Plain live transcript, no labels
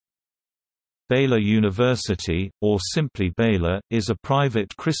Baylor University, or simply Baylor, is a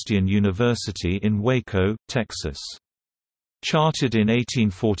private Christian university in Waco, Texas. Chartered in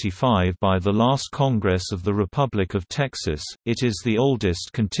 1845 by the last Congress of the Republic of Texas, it is the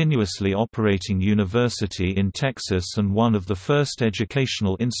oldest continuously operating university in Texas and one of the first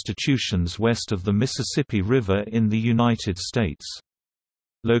educational institutions west of the Mississippi River in the United States.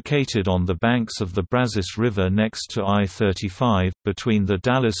 Located on the banks of the Brazos River next to I-35, between the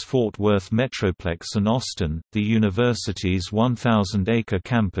Dallas-Fort Worth Metroplex and Austin, the university's 1,000-acre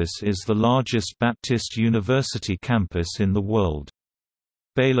campus is the largest Baptist university campus in the world.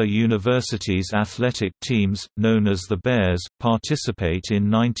 Baylor University's athletic teams, known as the Bears, participate in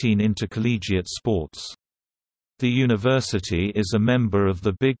 19 intercollegiate sports. The university is a member of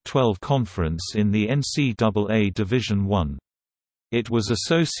the Big 12 Conference in the NCAA Division I. It was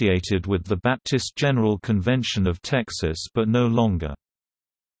associated with the Baptist General Convention of Texas but no longer.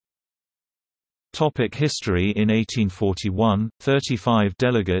 History. In 1841, 35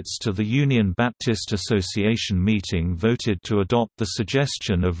 delegates to the Union Baptist Association meeting voted to adopt the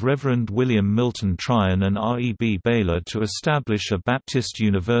suggestion of Reverend William Milton Tryon and R.E.B. Baylor to establish a Baptist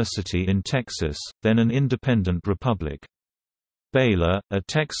university in Texas, then an independent republic. Baylor, a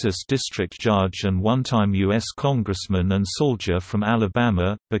Texas district judge and one-time U.S. congressman and soldier from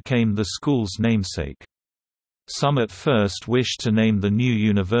Alabama, became the school's namesake. Some at first wished to name the new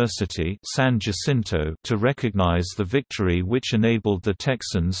university San Jacinto to recognize the victory which enabled the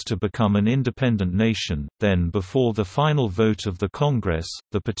Texans to become an independent nation. Then, before the final vote of the Congress,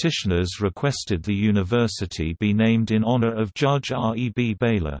 the petitioners requested the university be named in honor of Judge R.E.B.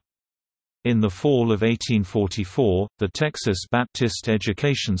 Baylor. In the fall of 1844, the Texas Baptist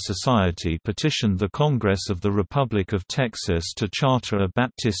Education Society petitioned the Congress of the Republic of Texas to charter a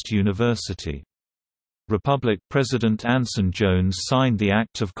Baptist university. Republic President Anson Jones signed the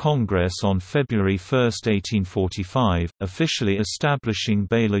Act of Congress on February 1, 1845, officially establishing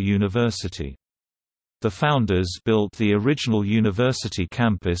Baylor University. The founders built the original university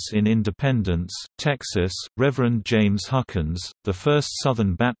campus in Independence, Texas. Reverend James Huckins, the first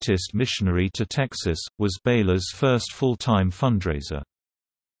Southern Baptist missionary to Texas, was Baylor's first full-time fundraiser.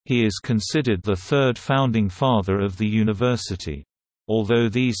 He is considered the third founding father of the university. Although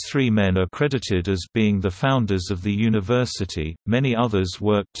these three men are credited as being the founders of the university, many others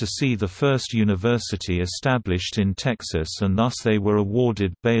worked to see the first university established in Texas, and thus they were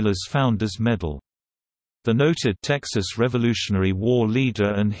awarded Baylor's Founders Medal. The noted Texas Revolutionary War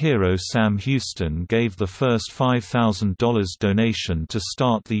leader and hero Sam Houston gave the first $5,000 donation to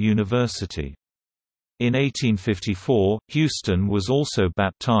start the university. In 1854, Houston was also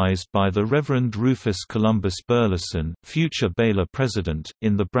baptized by the Reverend Rufus Columbus Burleson, future Baylor president,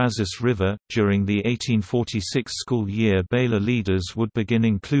 in the Brazos River. During the 1846 school year, Baylor leaders would begin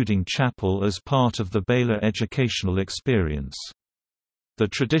including chapel as part of the Baylor educational experience. The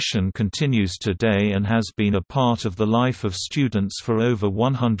tradition continues today and has been a part of the life of students for over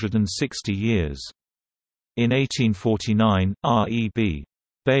 160 years. In 1849, R.E.B.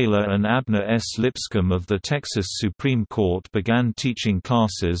 Baylor and Abner S. Lipscomb of the Texas Supreme Court began teaching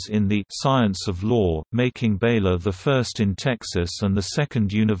classes in the science of law, making Baylor the first in Texas and the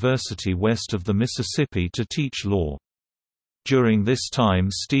second university west of the Mississippi to teach law. During this time,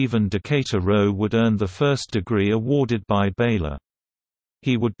 Stephen Decatur Rowe would earn the first degree awarded by Baylor.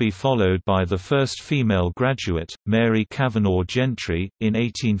 He would be followed by the first female graduate, Mary Kavanaugh Gentry, in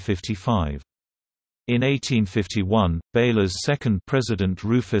 1855. In 1851, Baylor's second president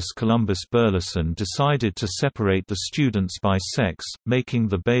Rufus Columbus Burleson decided to separate the students by sex, making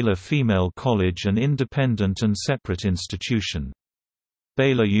the Baylor Female College an independent and separate institution.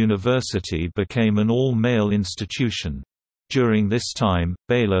 Baylor University became an all-male institution. During this time,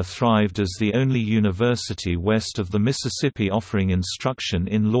 Baylor thrived as the only university west of the Mississippi offering instruction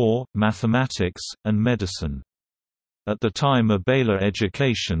in law, mathematics, and medicine. At the time, a Baylor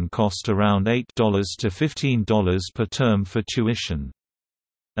education cost around $8 to $15 per term for tuition.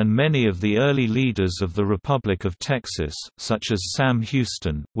 And many of the early leaders of the Republic of Texas, such as Sam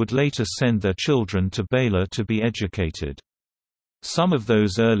Houston, would later send their children to Baylor to be educated. Some of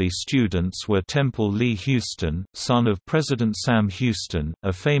those early students were Temple Lee Houston, son of President Sam Houston,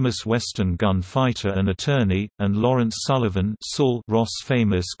 a famous Western gunfighter and attorney, and Lawrence Sullivan Sul Ross,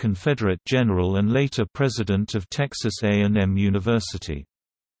 famous Confederate general and later president of Texas A&M University.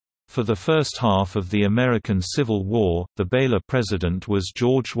 For the first half of the American Civil War, the Baylor president was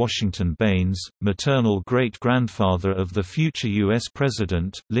George Washington Baines, maternal great-grandfather of the future U.S.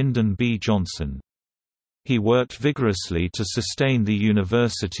 President, Lyndon B. Johnson. He worked vigorously to sustain the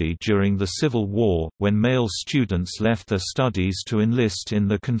university during the Civil War, when male students left their studies to enlist in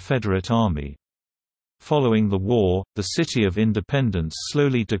the Confederate Army. Following the war, the city of Independence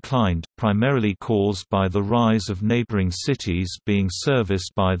slowly declined, primarily caused by the rise of neighboring cities being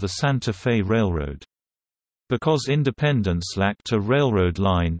serviced by the Santa Fe Railroad. Because Independence lacked a railroad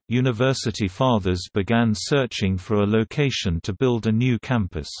line, university fathers began searching for a location to build a new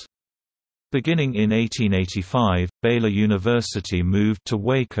campus. Beginning in 1885, Baylor University moved to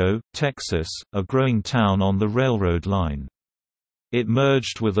Waco, Texas, a growing town on the railroad line. It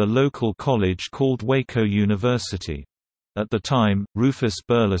merged with a local college called Waco University. At the time, Rufus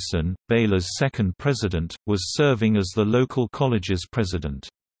Burleson, Baylor's second president, was serving as the local college's president.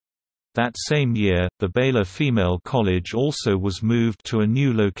 That same year, the Baylor Female College also was moved to a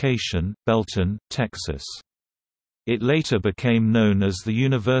new location, Belton, Texas. It later became known as the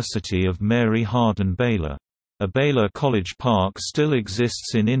University of Mary Hardin Baylor. A Baylor College Park still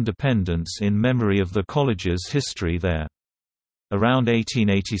exists in Independence in memory of the college's history there. Around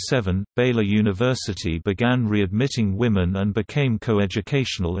 1887, Baylor University began readmitting women and became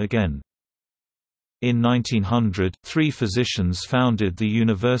coeducational again. In 1900, 3 physicians founded the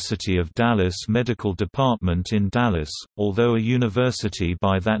University of Dallas Medical Department in Dallas, although a university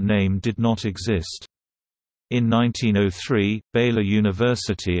by that name did not exist. In 1903, Baylor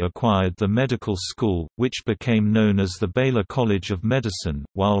University acquired the medical school, which became known as the Baylor College of Medicine,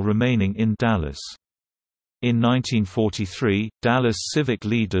 while remaining in Dallas. In 1943, Dallas civic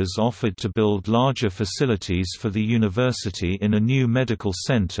leaders offered to build larger facilities for the university in a new medical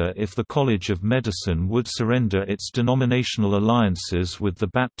center if the College of Medicine would surrender its denominational alliances with the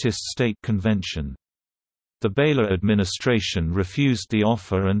Baptist State Convention. The Baylor administration refused the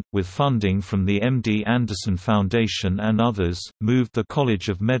offer and, with funding from the M.D. Anderson Foundation and others, moved the College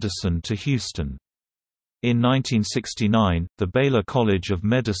of Medicine to Houston. In 1969, the Baylor College of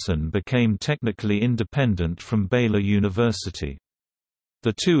Medicine became technically independent from Baylor University.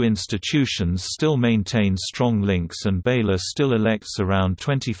 The two institutions still maintain strong links and Baylor still elects around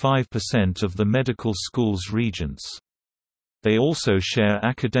 25% of the medical school's regents. They also share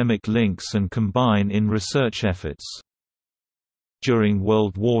academic links and combine in research efforts. During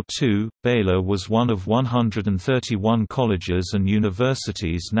World War II, Baylor was one of 131 colleges and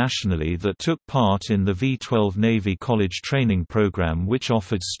universities nationally that took part in the V-12 Navy College Training Program, which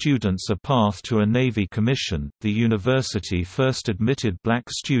offered students a path to a Navy commission. The university first admitted black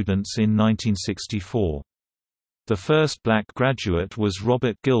students in 1964. The first black graduate was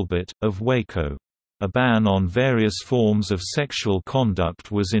Robert Gilbert, of Waco. A ban on various forms of sexual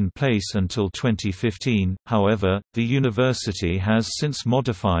conduct was in place until 2015, however, the university has since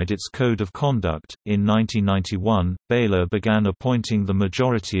modified its code of conduct. In 1991, Baylor began appointing the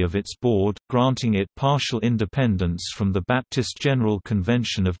majority of its board, granting it partial independence from the Baptist General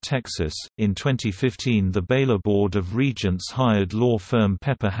Convention of Texas. In 2015, the Baylor Board of Regents hired law firm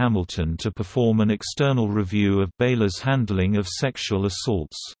Pepper Hamilton to perform an external review of Baylor's handling of sexual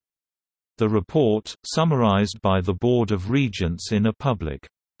assaults. The report, summarized by the Board of Regents in a public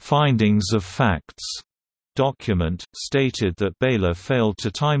findings of facts document, stated that Baylor failed to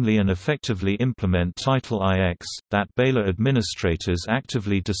timely and effectively implement Title IX, that Baylor administrators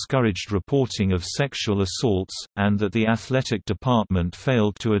actively discouraged reporting of sexual assaults, and that the athletic department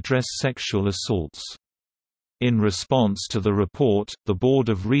failed to address sexual assaults. In response to the report, the Board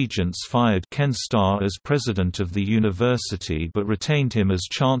of Regents fired Ken Starr as president of the university but retained him as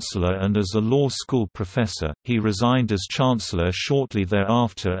chancellor and as a law school professor. He resigned as chancellor shortly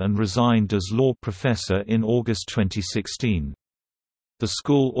thereafter and resigned as law professor in August 2016. The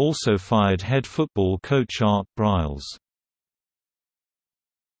school also fired head football coach Art Briles.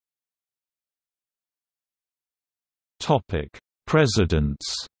 Topic: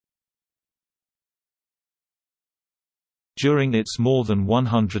 Presidents. During its more than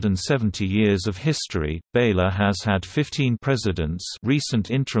 170 years of history, Baylor has had 15 presidents.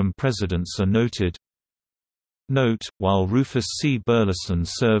 Recent interim presidents are noted. Note, while Rufus C. Burleson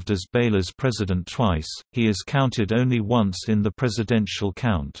served as Baylor's president twice, he is counted only once in the presidential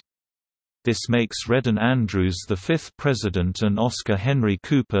count. This makes Redden Andrews the fifth president and Oscar Henry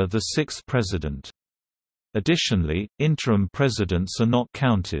Cooper the sixth president. Additionally, interim presidents are not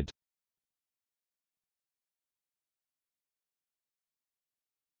counted.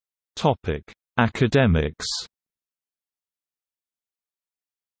 Academics.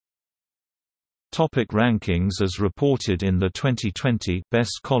 Rankings as reported in the 2020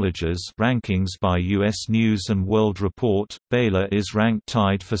 Best Colleges rankings by U.S. News & World Report. Baylor is ranked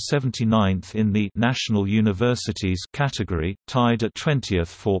tied for 79th in the National Universities category, tied at 20th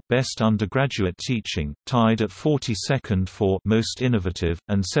for Best Undergraduate Teaching, tied at 42nd for Most Innovative,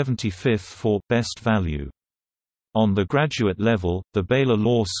 and 75th for Best Value. On the graduate level, the Baylor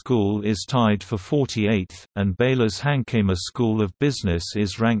Law School is tied for 48th, and Baylor's Hankamer School of Business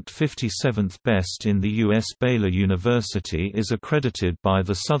is ranked 57th best in the U.S. Baylor University is accredited by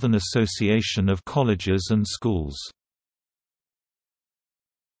the Southern Association of Colleges and Schools.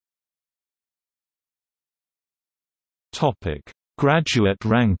 Graduate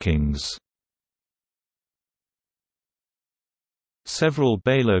rankings. Several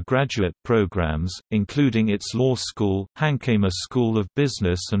Baylor graduate programs, including its law school, Hankamer School of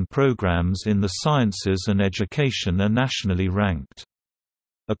Business and programs in the sciences and education are nationally ranked.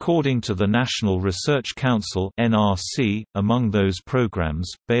 According to the National Research Council (NRC), among those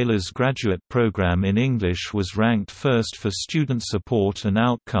programs, Baylor's graduate program in English was ranked first for student support and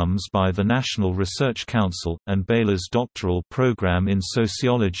outcomes by the National Research Council, and Baylor's doctoral program in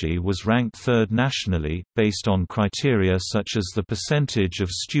sociology was ranked third nationally, based on criteria such as the percentage of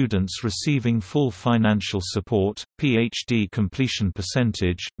students receiving full financial support, PhD completion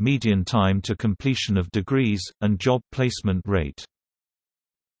percentage, median time to completion of degrees, and job placement rate.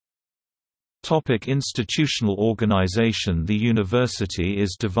 Institutional organization. The university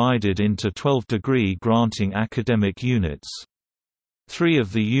is divided into 12 degree-granting academic units. 3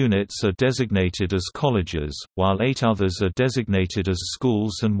 of the units are designated as colleges, while 8 others are designated as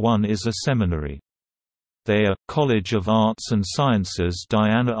schools and 1 is a seminary. They are, College of Arts and Sciences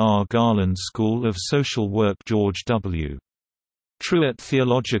Diana R. Garland School of Social Work George W. Truett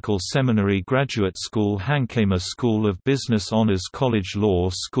Theological Seminary Graduate School Hankamer School of Business Honors College Law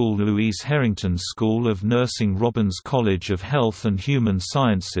School Louise Harrington School of Nursing Robbins College of Health and Human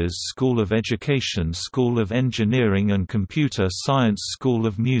Sciences School of Education School of Engineering and Computer Science School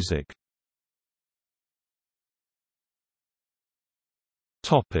of Music.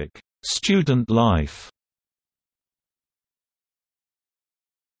 Student life.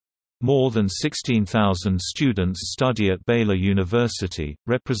 More than 16,000 students study at Baylor University,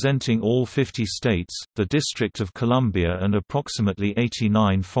 representing all 50 states, the District of Columbia and approximately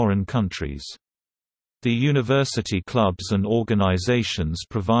 89 foreign countries. The university clubs and organizations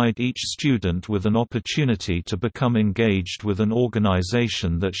provide each student with an opportunity to become engaged with an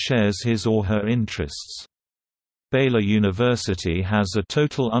organization that shares his or her interests. Baylor University has a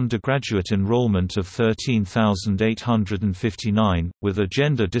total undergraduate enrollment of 13,859, with a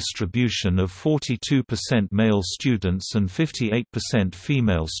gender distribution of 42% male students and 58%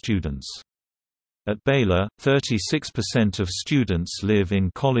 female students. At Baylor, 36% of students live in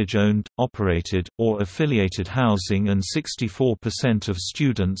college-owned, operated, or affiliated housing and 64% of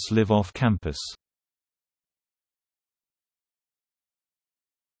students live off campus.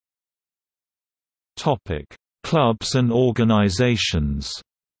 Clubs and organizations.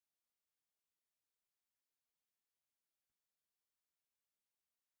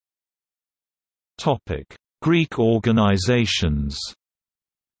 Greek organizations.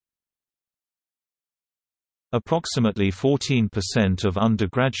 Approximately 14% of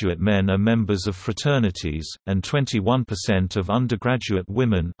undergraduate men are members of fraternities, and 21% of undergraduate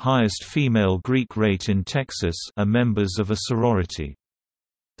women, highest female Greek rate in Texas, are members of a sorority.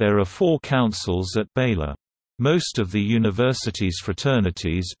 There are 4 councils at Baylor. Most of the university's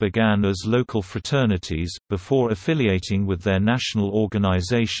fraternities began as local fraternities, before affiliating with their national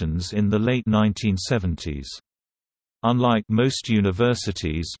organizations in the late 1970s. Unlike most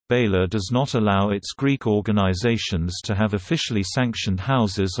universities, Baylor does not allow its Greek organizations to have officially sanctioned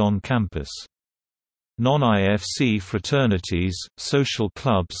houses on campus. Non-IFC fraternities, social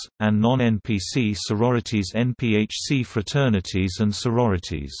clubs, and non-NPC sororities NPHC fraternities and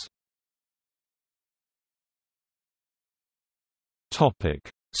sororities.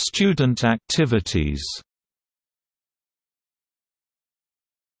 Student activities.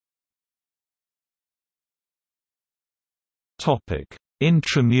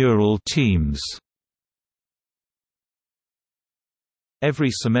 Intramural teams.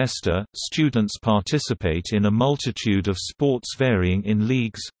 Every semester, students participate in a multitude of sports varying in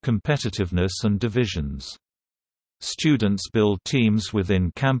leagues, competitiveness and divisions. Students build teams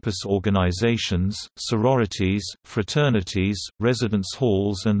within campus organizations, sororities, fraternities, residence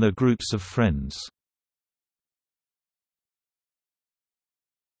halls and their groups of friends.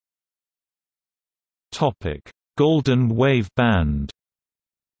 Golden Wave Band.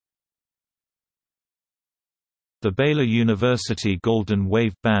 The Baylor University Golden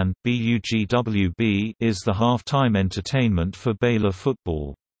Wave Band (BUGWB) is the halftime entertainment for Baylor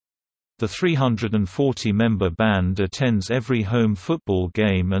football. The 340-member band attends every home football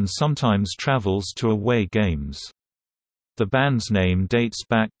game and sometimes travels to away games. The band's name dates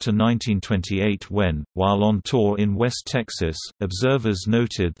back to 1928 when, while on tour in West Texas, observers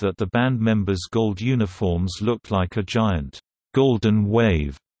noted that the band members' gold uniforms looked like a giant, golden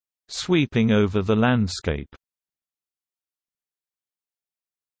wave sweeping over the landscape.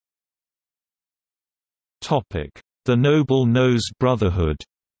 The Noble NoZe Brotherhood.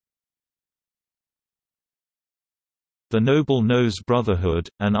 The Noble NoZe Brotherhood,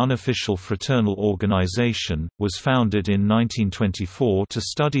 an unofficial fraternal organization, was founded in 1924 to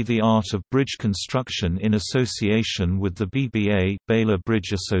study the art of bridge construction in association with the BBA Baylor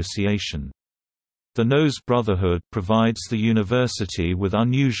Bridge Association. The NoZe Brotherhood provides the university with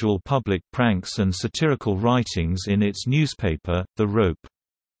unusual public pranks and satirical writings in its newspaper, The Rope.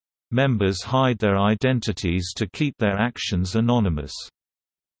 Members hide their identities to keep their actions anonymous.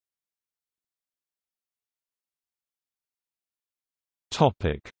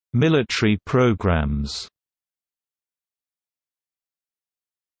 Military programs.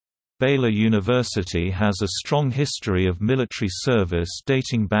 Baylor University has a strong history of military service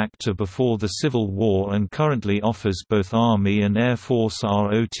dating back to before the Civil War and currently offers both Army and Air Force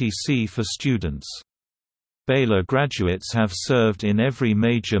ROTC for students. Baylor graduates have served in every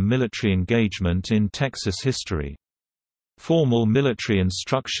major military engagement in Texas history. Formal military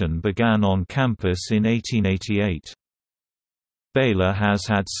instruction began on campus in 1888. Baylor has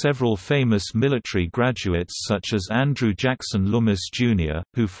had several famous military graduates such as Andrew Jackson Loomis, Jr.,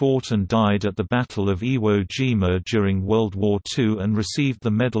 who fought and died at the Battle of Iwo Jima during World War II and received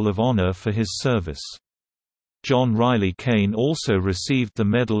the Medal of Honor for his service. John Riley Kane also received the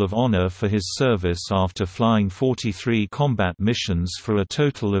Medal of Honor for his service after flying 43 combat missions for a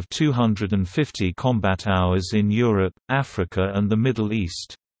total of 250 combat hours in Europe, Africa and the Middle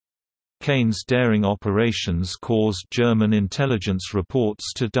East. Kane's daring operations caused German intelligence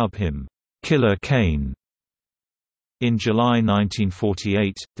reports to dub him, "Killer Kane." In July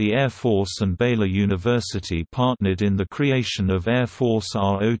 1948, the Air Force and Baylor University partnered in the creation of Air Force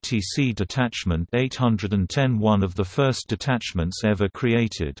ROTC Detachment 810, one of the first detachments ever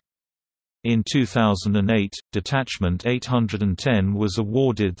created. In 2008, Detachment 810 was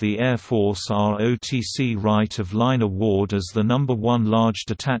awarded the Air Force ROTC Right of Line Award as the #1 large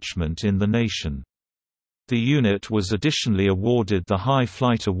detachment in the nation. The unit was additionally awarded the High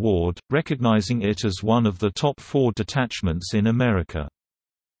Flight Award, recognizing it as one of the top 4 detachments in America.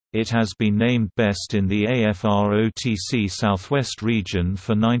 It has been named Best in the AFROTC Southwest region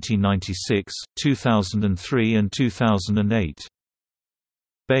for 1996, 2003 and 2008.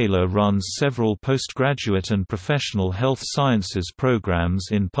 Baylor runs several postgraduate and professional health sciences programs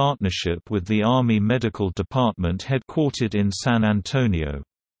in partnership with the Army Medical Department headquartered in San Antonio.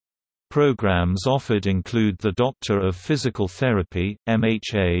 Programs offered include the Doctor of Physical Therapy,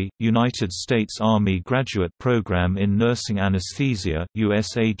 MHA, United States Army Graduate Program in Nursing Anesthesia,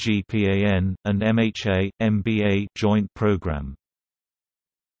 USAGPAN, and MHA, MBA Joint Program.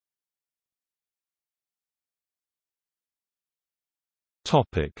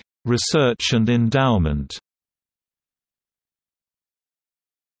 Research and endowment.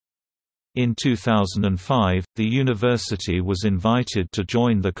 In 2005, the university was invited to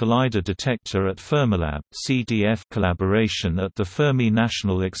join the Collider Detector at Fermilab (CDF) collaboration at the Fermi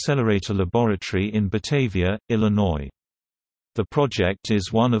National Accelerator Laboratory in Batavia, Illinois. The project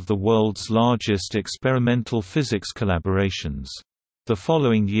is one of the world's largest experimental physics collaborations. The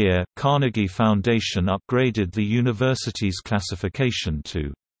following year, Carnegie Foundation upgraded the university's classification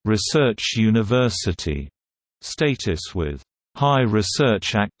to Research University status with High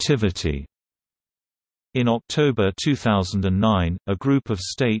Research Activity. In October 2009, a group of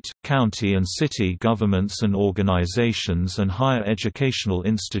state, county and city governments and organizations and higher educational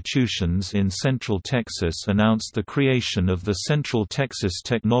institutions in Central Texas announced the creation of the Central Texas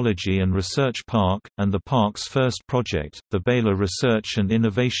Technology and Research Park, and the park's first project, the Baylor Research and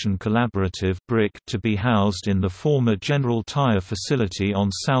Innovation Collaborative (BRIC), to be housed in the former General Tire facility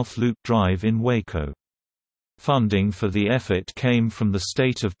on South Loop Drive in Waco. Funding for the effort came from the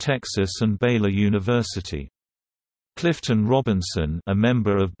state of Texas and Baylor University. Clifton Robinson, a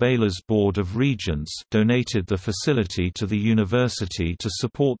member of Baylor's Board of Regents, donated the facility to the university to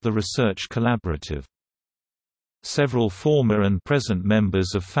support the research collaborative. Several former and present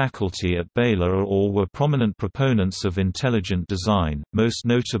members of faculty at Baylor are or were prominent proponents of intelligent design, most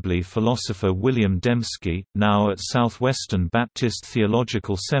notably philosopher William Dembski, now at Southwestern Baptist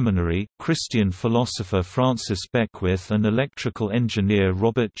Theological Seminary, Christian philosopher Francis Beckwith and electrical engineer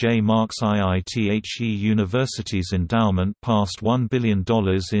Robert J. Marks. IIThe University's endowment passed $1 billion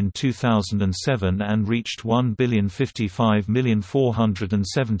in 2007 and reached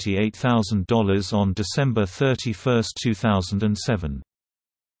 $1,055,478,000 on December 31, 31, 2007.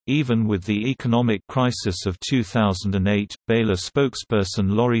 Even with the economic crisis of 2008, Baylor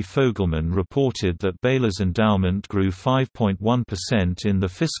spokesperson Lori Fogelman reported that Baylor's endowment grew 5.1% in the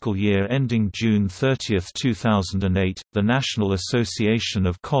fiscal year ending June 30, 2008. The National Association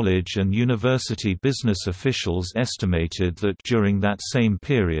of College and University Business Officials estimated that during that same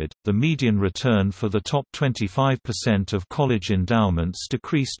period, the median return for the top 25% of college endowments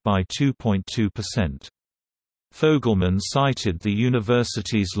decreased by 2.2%. Fogelman cited the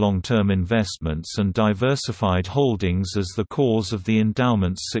university's long-term investments and diversified holdings as the cause of the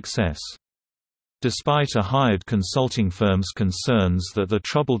endowment's success. Despite a hired consulting firm's concerns that the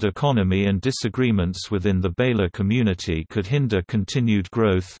troubled economy and disagreements within the Baylor community could hinder continued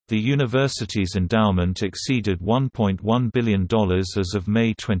growth, the university's endowment exceeded $1.1 billion as of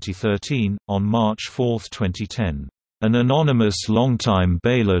May 2013. On March 4, 2010. An anonymous longtime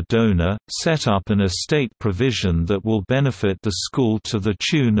Baylor donor, set up an estate provision that will benefit the school to the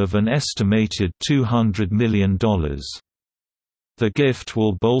tune of an estimated $200 million. The gift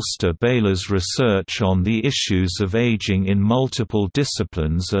will bolster Baylor's research on the issues of aging in multiple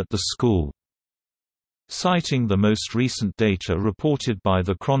disciplines at the school. Citing the most recent data reported by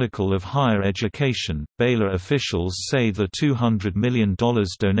the Chronicle of Higher Education, Baylor officials say the $200 million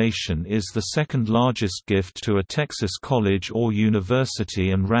donation is the second largest gift to a Texas college or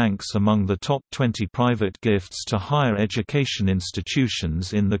university and ranks among the top 20 private gifts to higher education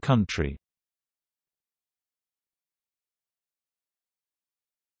institutions in the country.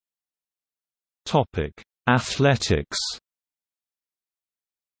 Athletics.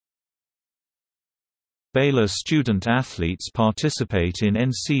 Baylor student athletes participate in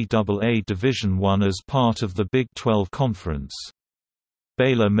NCAA Division I as part of the Big 12 Conference.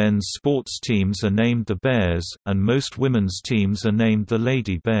 Baylor men's sports teams are named the Bears, and most women's teams are named the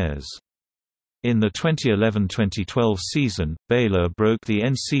Lady Bears. In the 2011-2012 season, Baylor broke the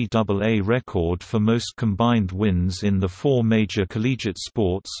NCAA record for most combined wins in the four major collegiate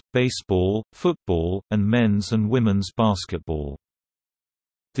sports: baseball, football, and men's and women's basketball.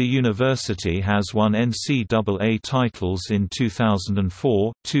 The university has won NCAA titles in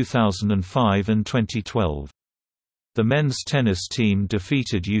 2004, 2005 and 2012. The men's tennis team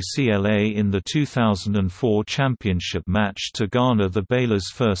defeated UCLA in the 2004 championship match to garner the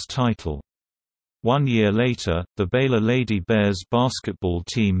Baylor's first title. 1 year later, the Baylor Lady Bears basketball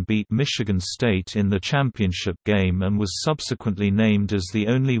team beat Michigan State in the championship game and was subsequently named as the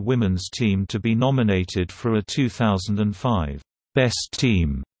only women's team to be nominated for a 2005 Best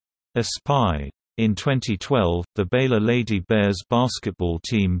Team Aspire. In 2012, the Baylor Lady Bears basketball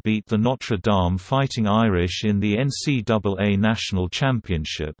team beat the Notre Dame Fighting Irish in the NCAA National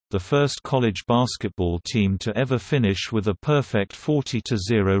Championship, the first college basketball team to ever finish with a perfect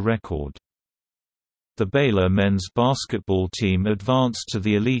 40-0 record. The Baylor men's basketball team advanced to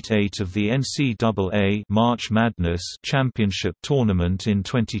the Elite Eight of the NCAA March Madness Championship tournament in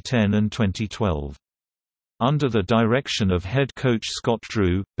 2010 and 2012. Under the direction of head coach Scott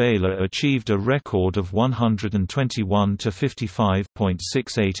Drew, Baylor achieved a record of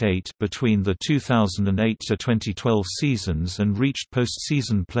 121-55.688 between the 2008-2012 seasons and reached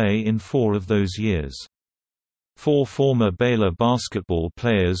postseason play in 4 of those years. 4 former Baylor basketball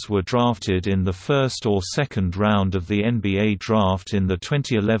players were drafted in the first or second round of the NBA draft in the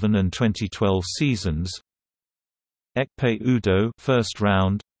 2011 and 2012 seasons. Ekpe Udoh, first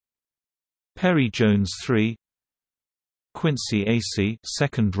round. Perry Jones III, Quincy Acey,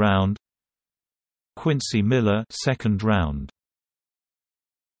 second round, Quincy Miller, second round.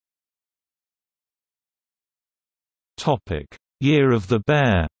 Topic: Year of the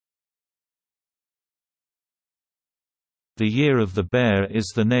Bear. The Year of the Bear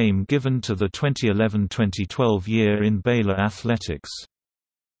is the name given to the 2011-2012 year in Baylor athletics.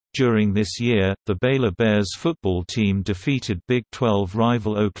 During this year, the Baylor Bears football team defeated Big 12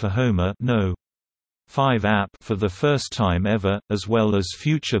 rival Oklahoma No. 5 App for the first time ever, as well as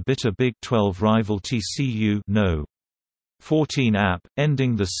future bitter Big 12 rival TCU No. 14 App,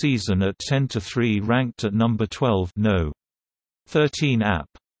 ending the season at 10-3, ranked at number 12 No. 13 App.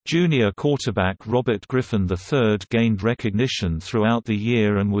 Junior quarterback Robert Griffin III gained recognition throughout the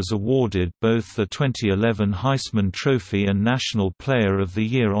year and was awarded both the 2011 Heisman Trophy and National Player of the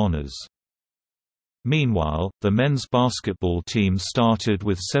Year honors. Meanwhile, the men's basketball team started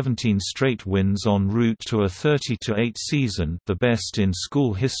with 17 straight wins en route to a 30-8 season, the best in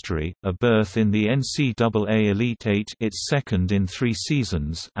school history, a berth in the NCAA Elite Eight, its second in 3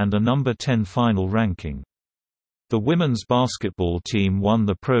 seasons, and a number 10 final ranking. The women's basketball team won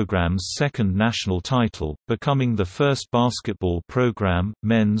the program's second national title, becoming the first basketball program,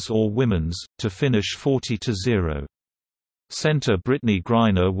 men's or women's, to finish 40-0. Center Brittany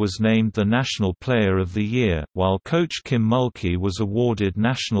Griner was named the National Player of the Year, while coach Kim Mulkey was awarded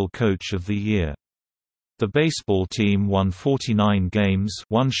National Coach of the Year. The baseball team won 49 games,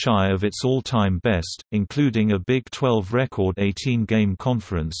 one shy of its all-time best, including a Big 12 record 18-game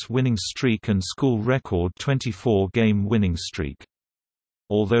conference winning streak and school record 24-game winning streak.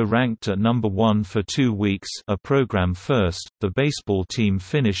 Although ranked at number 1 for 2 weeks, a program first, the baseball team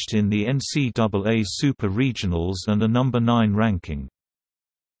finished in the NCAA Super Regionals and a number 9 ranking.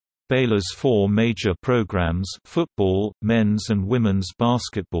 Baylor's 4 major programs, football, men's and women's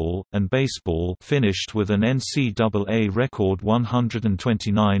basketball, and baseball, finished with an NCAA record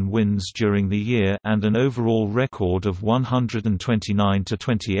 129 wins during the year and an overall record of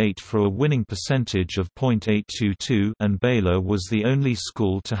 129-28 for a winning percentage of .822, and Baylor was the only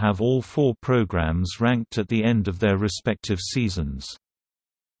school to have all 4 programs ranked at the end of their respective seasons.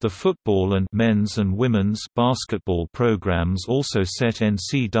 The football and men's and women's basketball programs also set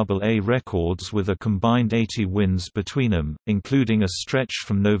NCAA records with a combined 80 wins between them, including a stretch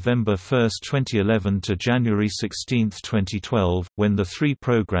from November 1, 2011 to January 16, 2012, when the 3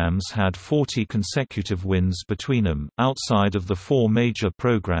 programs had 40 consecutive wins between them. Outside of the 4 major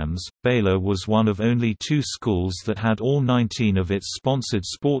programs, Baylor was one of only 2 schools that had all 19 of its sponsored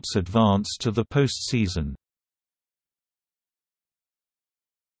sports advance to the postseason.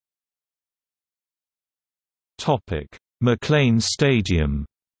 McLane Stadium.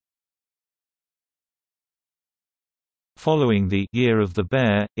 Following the Year of the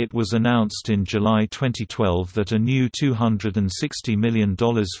Bear, it was announced in July 2012 that a new $260 million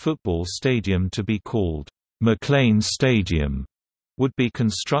football stadium to be called McLane Stadium would be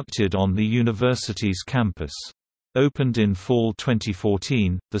constructed on the university's campus. Opened in fall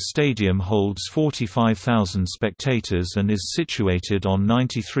 2014, the stadium holds 45,000 spectators and is situated on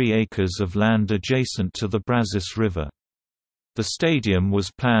 93 acres of land adjacent to the Brazos River. The stadium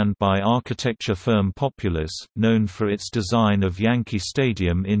was planned by architecture firm Populous, known for its design of Yankee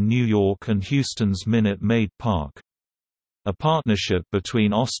Stadium in New York and Houston's Minute Maid Park. A partnership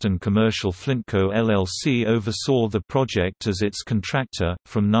between Austin Commercial Flintco LLC oversaw the project as its contractor.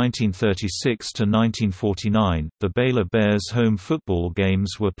 From 1936 to 1949, the Baylor Bears' home football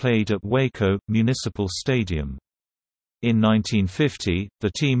games were played at Waco Municipal Stadium. In 1950,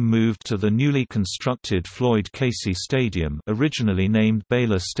 the team moved to the newly constructed Floyd Casey Stadium, originally named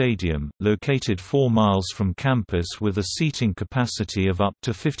Baylor Stadium, located 4 miles from campus with a seating capacity of up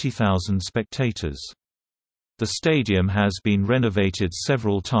to 50,000 spectators. The stadium has been renovated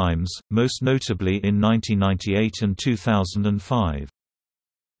several times, most notably in 1998 and 2005.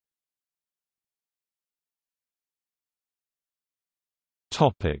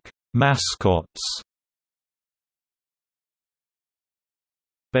 Topic: Mascots.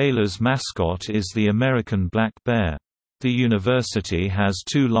 Baylor's mascot is the American black bear. The university has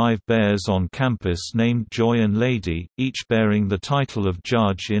 2 live bears on campus named Joy and Lady, each bearing the title of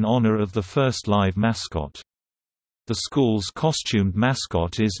judge in honor of the first live mascot. The school's costumed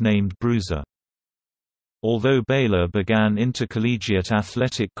mascot is named Bruiser. Although Baylor began intercollegiate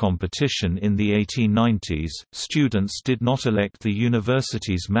athletic competition in the 1890s, students did not elect the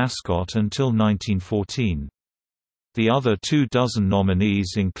university's mascot until 1914. The other 24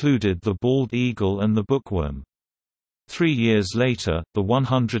 nominees included the bald eagle and the bookworm. 3 years later, the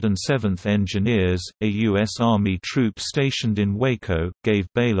 107th Engineers, a U.S. Army troop stationed in Waco,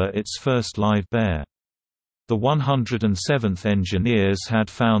 gave Baylor its first live bear. The 107th Engineers had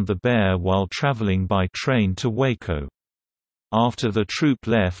found the bear while traveling by train to Waco. After the troop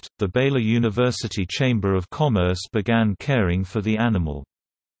left, the Baylor University Chamber of Commerce began caring for the animal.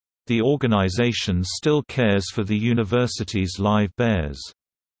 The organization still cares for the university's live bears.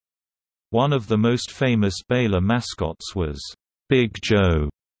 One of the most famous Baylor mascots was Big Joe,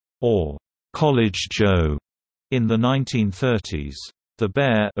 or College Joe, in the 1930s. The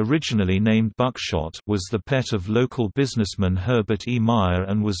bear, originally named Buckshot, was the pet of local businessman Herbert E. Meyer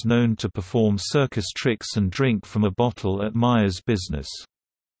and was known to perform circus tricks and drink from a bottle at Meyer's business.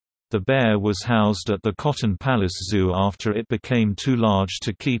 The bear was housed at the Cotton Palace Zoo after it became too large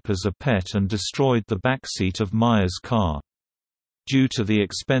to keep as a pet and destroyed the backseat of Meyer's car. Due to the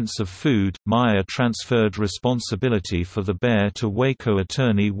expense of food, Meyer transferred responsibility for the bear to Waco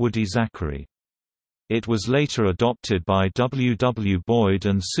attorney Woody Zachary. It was later adopted by W. W. Boyd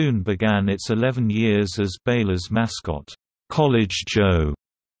and soon began its 11 years as Baylor's mascot, College Joe.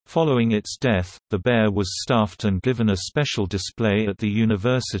 Following its death, the bear was stuffed and given a special display at the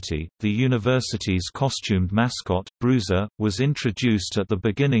university. The university's costumed mascot, Bruiser, was introduced at the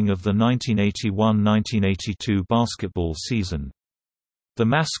beginning of the 1981-1982 basketball season. The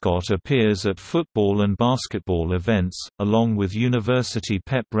mascot appears at football and basketball events, along with university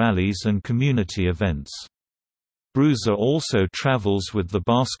pep rallies and community events. Bruiser also travels with the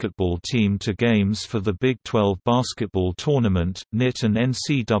basketball team to games for the Big 12 basketball tournament, NIT and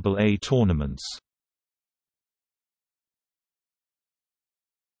NCAA tournaments.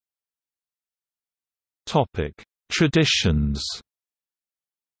 Traditions.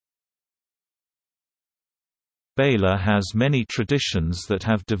 Baylor has many traditions that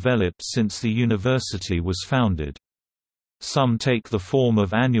have developed since the university was founded. Some take the form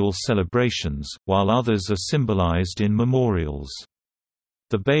of annual celebrations, while others are symbolized in memorials.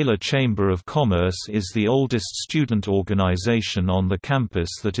 The Baylor Chamber of Commerce is the oldest student organization on the campus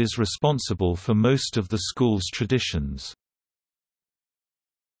that is responsible for most of the school's traditions.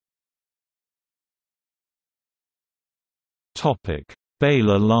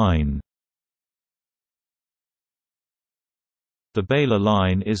 Baylor Line. The Baylor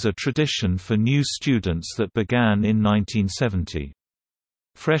Line is a tradition for new students that began in 1970.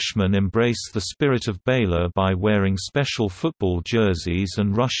 Freshmen embrace the spirit of Baylor by wearing special football jerseys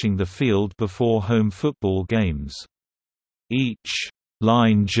and rushing the field before home football games. Each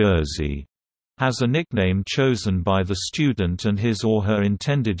line jersey has a nickname chosen by the student and his or her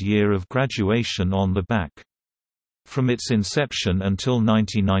intended year of graduation on the back. From its inception until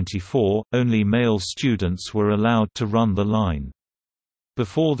 1994, only male students were allowed to run the line.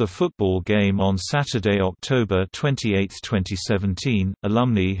 Before the football game on Saturday, October 28, 2017,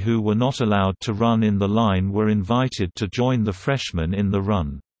 alumni who were not allowed to run in the line were invited to join the freshmen in the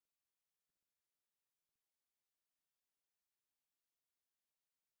run.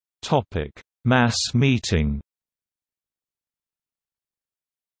 Mass meeting.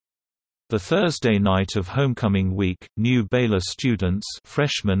 The Thursday night of homecoming week, new Baylor students,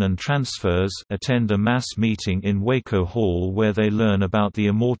 freshmen and transfers, attend a mass meeting in Waco Hall where they learn about the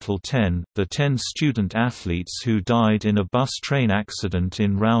Immortal 10, the 10 student athletes who died in a bus train accident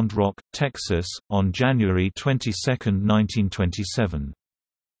in Round Rock, Texas, on January 22, 1927.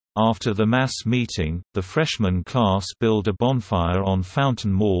 After the mass meeting, the freshman class build a bonfire on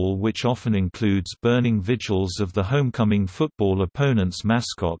Fountain Mall, which often includes burning vigils of the homecoming football opponent's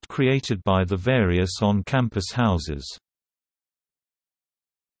mascot created by the various on-campus houses.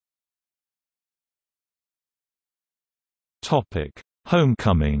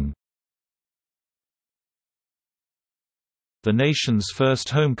 Homecoming. The nation's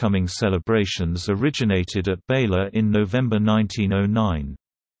first homecoming celebrations originated at Baylor in November 1909.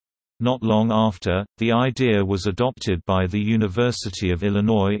 Not long after, the idea was adopted by the University of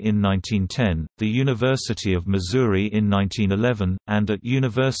Illinois in 1910, the University of Missouri in 1911, and at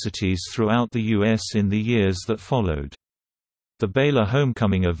universities throughout the U.S. in the years that followed. The Baylor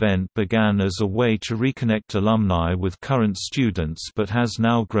homecoming event began as a way to reconnect alumni with current students but has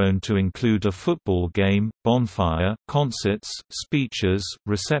now grown to include a football game, bonfire, concerts, speeches,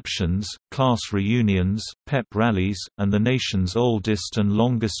 receptions, class reunions, pep rallies, and the nation's oldest and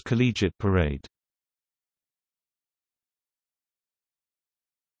longest collegiate parade.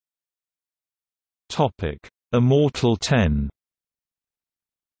 Immortal 10.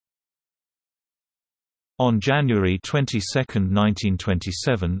 On January 22,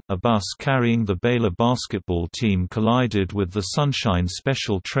 1927, a bus carrying the Baylor basketball team collided with the Sunshine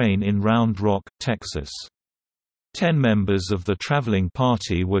Special train in Round Rock, Texas. 10 members of the traveling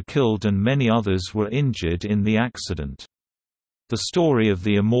party were killed and many others were injured in the accident. The story of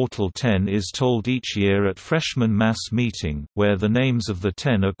the Immortal 10 is told each year at freshman mass meeting, where the names of the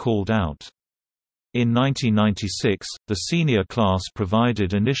 10 are called out. In 1996, the senior class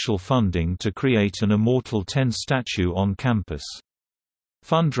provided initial funding to create an Immortal 10 statue on campus.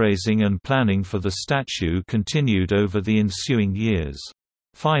 Fundraising and planning for the statue continued over the ensuing years.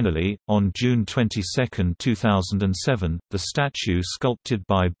 Finally, on June 22, 2007, the statue sculpted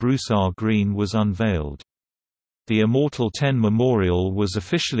by Bruce R. Green was unveiled. The Immortal 10 Memorial was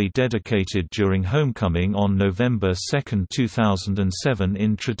officially dedicated during homecoming on November 2, 2007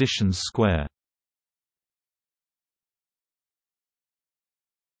 in Traditions Square.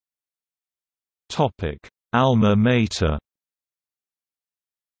 Alma Mater.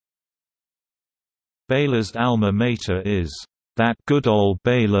 Baylor's alma mater is, "that good old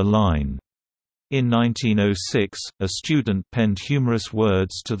Baylor Line." In 1906, a student penned humorous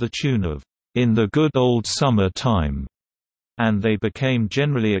words to the tune of, "In the good old summer time," and they became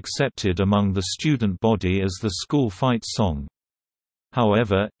generally accepted among the student body as the school fight song.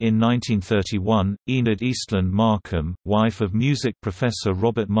 However, in 1931, Enid Eastland Markham, wife of music professor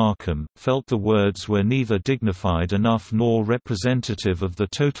Robert Markham, felt the words were neither dignified enough nor representative of the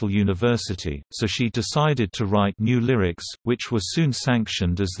total university, so she decided to write new lyrics, which were soon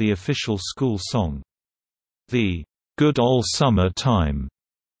sanctioned as the official school song. The "Good Ol' Summer Time"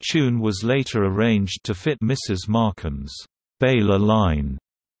 tune was later arranged to fit Mrs. Markham's Baylor Line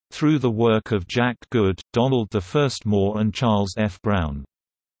through the work of Jack Good, Donald I. Moore and Charles F. Brown.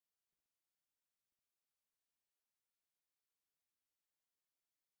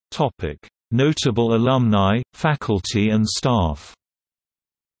 Notable alumni, faculty and staff.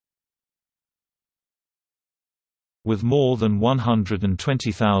 With more than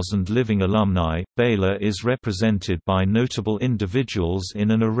 120,000 living alumni, Baylor is represented by notable individuals in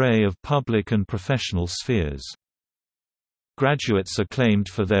an array of public and professional spheres. Graduates acclaimed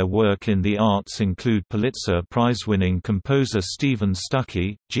for their work in the arts include Pulitzer Prize-winning composer Stephen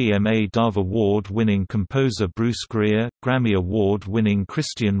Stuckey, GMA Dove Award-winning composer Bruce Greer, Grammy Award-winning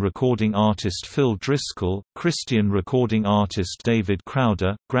Christian recording artist Phil Driscoll, Christian recording artist David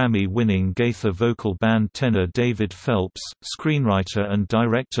Crowder, Grammy-winning Gaither vocal band tenor David Phelps, screenwriter and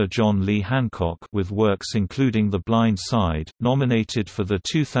director John Lee Hancock with works including The Blind Side, nominated for the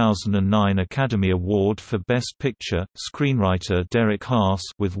 2009 Academy Award for Best Picture, screenwriter Derek Haas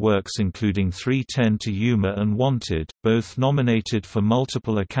with works including 3:10 to Yuma and Wanted, both nominated for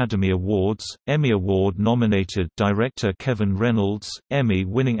multiple Academy Awards, Emmy Award-nominated director Kevin Reynolds,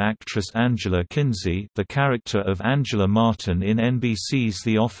 Emmy-winning actress Angela Kinsey, the character of Angela Martin in NBC's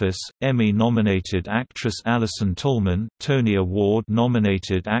The Office, Emmy-nominated actress Alison Tolman, Tony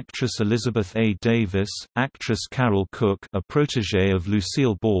Award-nominated actress Elizabeth A. Davis, actress Carol Cook, a protégé of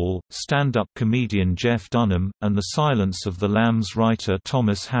Lucille Ball, stand-up comedian Jeff Dunham, and The Silence of the Lambs writer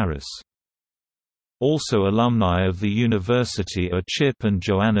Thomas Harris. Also alumni of the university are Chip and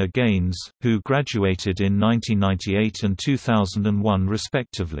Joanna Gaines, who graduated in 1998 and 2001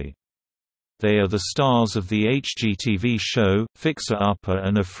 respectively. They are the stars of the HGTV show, Fixer Upper,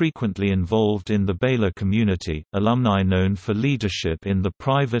 and are frequently involved in the Baylor community. Alumni known for leadership in the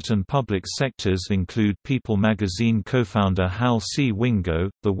private and public sectors include People magazine co-founder Hal C. Wingo,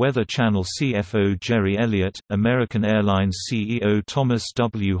 the Weather Channel CFO Jerry Elliott, American Airlines CEO Thomas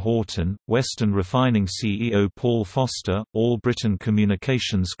W. Horton, Western Refining CEO Paul Foster, All-Britain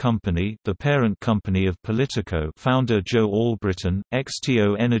Communications Company, the parent company of Politico, founder Joe Allbritton,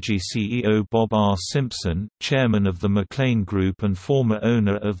 XTO Energy CEO Bob R. Simpson, chairman of the McLane Group and former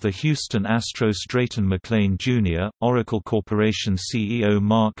owner of the Houston Astros Drayton McLane Jr., Oracle Corporation CEO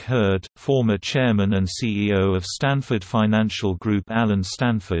Mark Hurd, former chairman and CEO of Stanford Financial Group Alan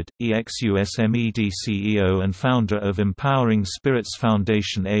Stanford, EXUSMED CEO and founder of Empowering Spirits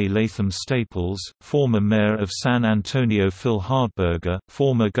Foundation A. Latham Staples, former mayor of San Antonio Phil Hardberger,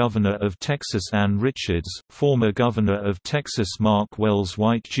 former governor of Texas Ann Richards, former governor of Texas Mark Wells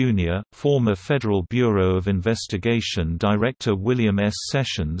White Jr., former Federal Bureau of Investigation Director William S.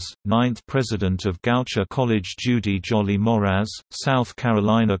 Sessions, 9th President of Goucher College Judy Jolly Moraz, South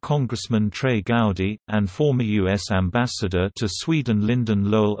Carolina Congressman Trey Gowdy, and former U.S. Ambassador to Sweden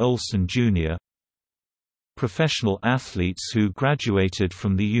Lyndon Lowell Olson Jr. Professional athletes who graduated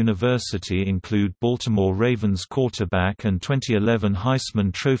from the university include Baltimore Ravens quarterback and 2011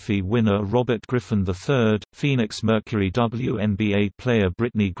 Heisman Trophy winner Robert Griffin III, Phoenix Mercury WNBA player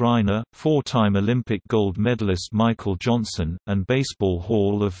Brittany Griner, four-time Olympic gold medalist Michael Johnson, and Baseball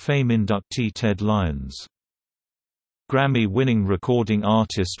Hall of Fame inductee Ted Lyons. Grammy-winning recording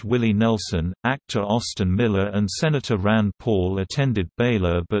artist Willie Nelson, actor Austin Miller and Senator Rand Paul attended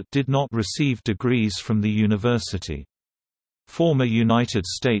Baylor but did not receive degrees from the university. Former United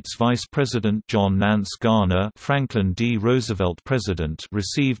States Vice President John Nance Garner, Franklin D. Roosevelt President,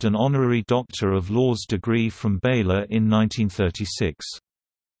 received an honorary Doctor of Laws degree from Baylor in 1936.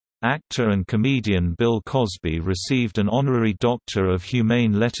 Actor and comedian Bill Cosby received an honorary Doctor of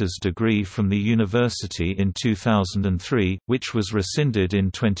Humane Letters degree from the university in 2003, which was rescinded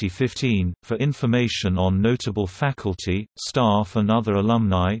in 2015. For information on notable faculty, staff, and other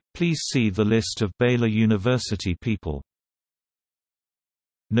alumni, please see the list of Baylor University people.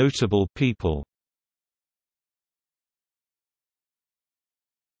 Notable people.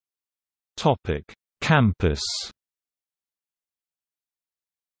 Topic: Campus.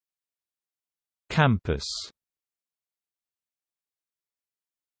 Campus.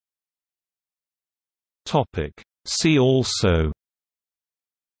 Topic: See also.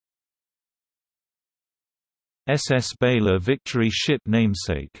 SS Baylor Victory Ship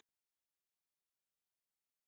namesake.